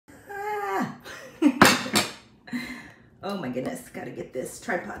Oh my goodness, gotta get this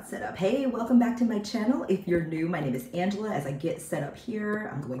tripod set up. Hey, welcome back to my channel. If you're new, my name is Angela. As I get set up here,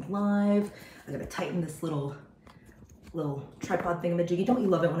 I'm going live. I gotta tighten this little tripod thingamajiggy. Don't you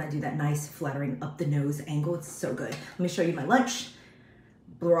love it when I do that nice flattering up the nose angle? It's so good. Let me show you my lunch.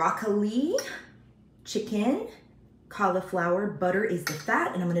 Broccoli, chicken, cauliflower, butter is the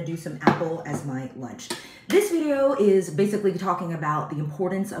fat, and I'm gonna do some apple as my lunch. This video is basically talking about the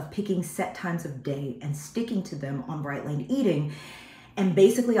importance of picking set times of day and sticking to them on Bright Lane Eating. And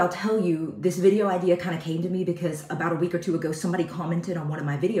basically, I'll tell you, this video idea kind of came to me because about a week or two ago, somebody commented on one of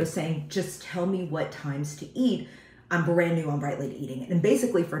my videos saying, just tell me what times to eat. I'm brand new on Bright Lane Eating. And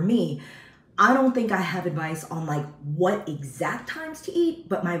basically for me, I don't think I have advice on like what exact times to eat,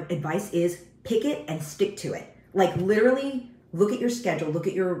 but my advice is pick it and stick to it. Like literally look at your schedule, look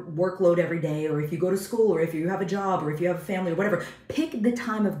at your workload every day, or if you go to school, or if you have a job, or if you have a family, or whatever, pick the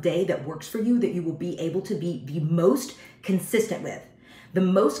time of day that works for you that you will be able to be the most consistent with. The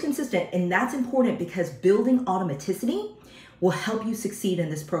most consistent, and that's important because building automaticity will help you succeed in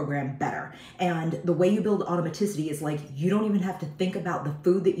this program better. And the way you build automaticity is like, you don't even have to think about the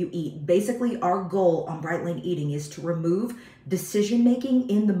food that you eat. Basically, our goal on Bright Lane Eating is to remove decision-making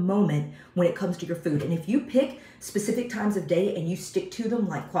in the moment when it comes to your food. And if you pick specific times of day and you stick to them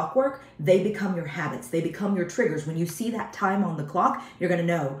like clockwork, they become your habits. They become your triggers. When you see that time on the clock, you're gonna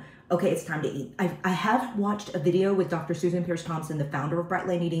know, okay, it's time to eat. I have watched a video with Dr. Susan Pierce Thompson, the founder of Bright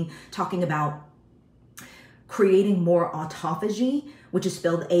Lane Eating, talking about creating more autophagy, which is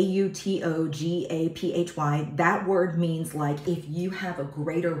spelled A-U-T-O-G-A-P-H-Y. That word means like if you have a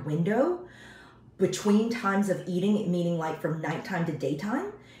greater window between times of eating, meaning like from nighttime to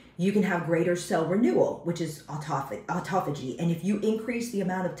daytime, you can have greater cell renewal, which is autophagy. And if you increase the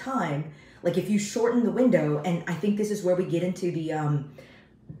amount of time, like if you shorten the window, and I think this is where we get into the,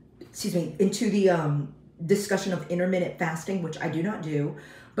 discussion of intermittent fasting, which I do not do.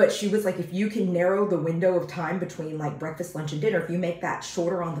 But she was like, if you can narrow the window of time between like breakfast, lunch, and dinner, if you make that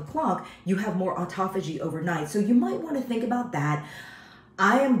shorter on the clock, you have more autophagy overnight. So you might want to think about that.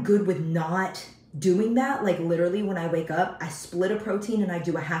 I am good with not doing that. Like literally when I wake up, I split a protein and I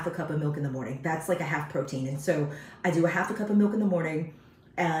do a half a cup of milk in the morning. That's like a half protein. And so I do a half a cup of milk in the morning,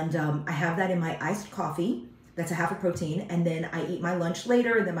 and I have that in my iced coffee. That's a half a protein. And then I eat my lunch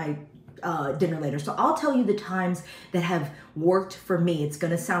later, and then my dinner later. So I'll tell you the times that have worked for me. It's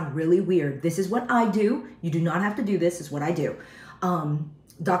gonna sound really weird. This is what I do. You do not have to do this. Is what I do.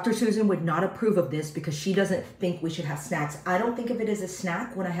 Dr. Susan would not approve of this because she doesn't think we should have snacks. I don't think of it as a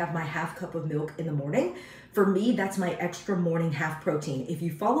snack when I have my half cup of milk in the morning. For me, that's my extra morning half protein. If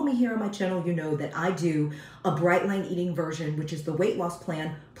you follow me here on my channel, you know that I do a Bright Line Eating version, which is the weight loss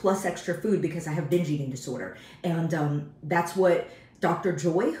plan plus extra food because I have binge eating disorder. And that's what Dr.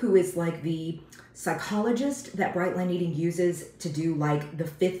 Joy, who is like the psychologist that Bright Line Eating uses to do like the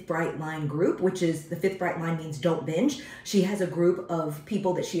 5th Bright Line group, which is the 5th Bright Line means don't binge. She has a group of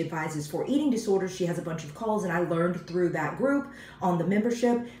people that she advises for eating disorders. She has a bunch of calls, and I learned through that group on the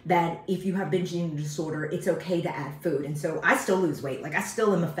membership that if you have binge eating disorder, it's okay to add food. And so I still lose weight. Like I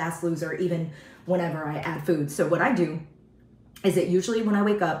still am a fast loser even whenever I add food. So what I do is that usually when I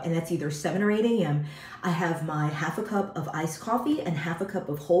wake up, and that's either 7 or 8 a.m., I have my half a cup of iced coffee and half a cup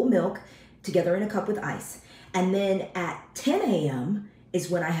of whole milk together in a cup with ice. And then at 10 a.m. is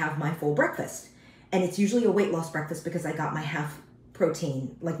when I have my full breakfast. And it's usually a weight loss breakfast because I got my half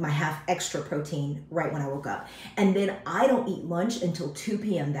protein, like my half extra protein right when I woke up. And then I don't eat lunch until 2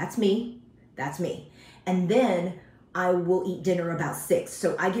 p.m. That's me. That's me. And then I will eat dinner about 6.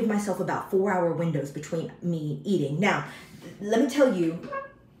 So I give myself about 4-hour windows between me eating. Now, let me tell you,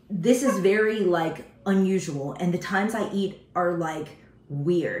 this is very like unusual, and the times I eat are like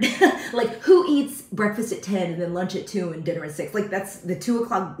weird. Like who eats breakfast at 10 and then lunch at 2 and dinner at 6? Like that's the 2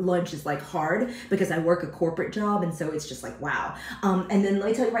 o'clock lunch is like hard because I work a corporate job, and so it's just like wow. And then let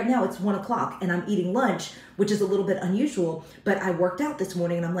me tell you right now, it's 1 o'clock and I'm eating lunch, which is a little bit unusual, but I worked out this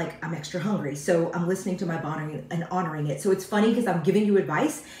morning and I'm like, I'm extra hungry. So I'm listening to my body and honoring it. So it's funny because I'm giving you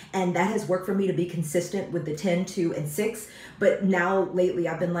advice, and that has worked for me to be consistent with the 10, 2, and 6. But now lately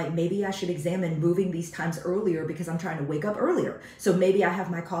I've been like, maybe I should examine moving these times earlier because I'm trying to wake up earlier. So maybe I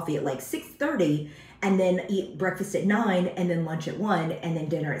have my coffee at like 6:30 and then eat breakfast at 9 and then lunch at 1 and then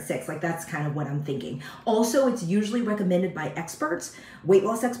dinner at 6. Like that's kind of what I'm thinking. Also, it's usually recommended by experts, weight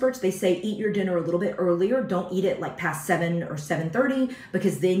loss experts. They say eat your dinner a little bit earlier. Don't eat it like past 7 or 7:30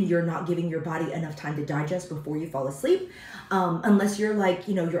 because then you're not giving your body enough time to digest before you fall asleep. Unless you're like,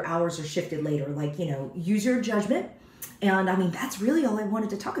 you know, your hours are shifted later, like, you know, use your judgment. And I mean, that's really all I wanted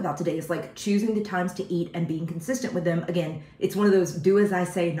to talk about today, is like choosing the times to eat and being consistent with them. Again, it's one of those do as I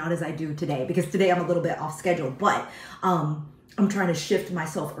say, not as I do today, because today I'm a little bit off schedule, but I'm trying to shift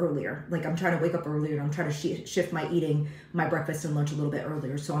myself earlier. Like I'm trying to wake up earlier, and I'm trying to shift my eating, my breakfast and lunch a little bit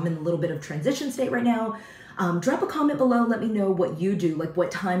earlier. So I'm in a little bit of transition state right now. Drop a comment below. Let me know what you do. Like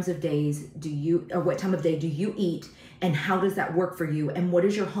what times of days do you, or what time of day do you eat? And how does that work for you? And what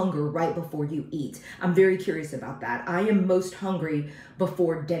is your hunger right before you eat? I'm very curious about that. I am most hungry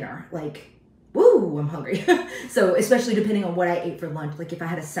before dinner. Like, woo, I'm hungry. So especially depending on what I ate for lunch. Like if I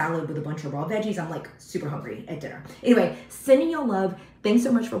had a salad with a bunch of raw veggies, I'm like super hungry at dinner. Anyway, sending y'all love. Thanks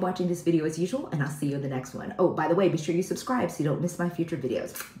so much for watching this video as usual, and I'll see you in the next one. Oh, by the way, be sure you subscribe so you don't miss my future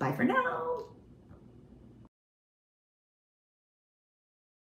videos. Bye for now.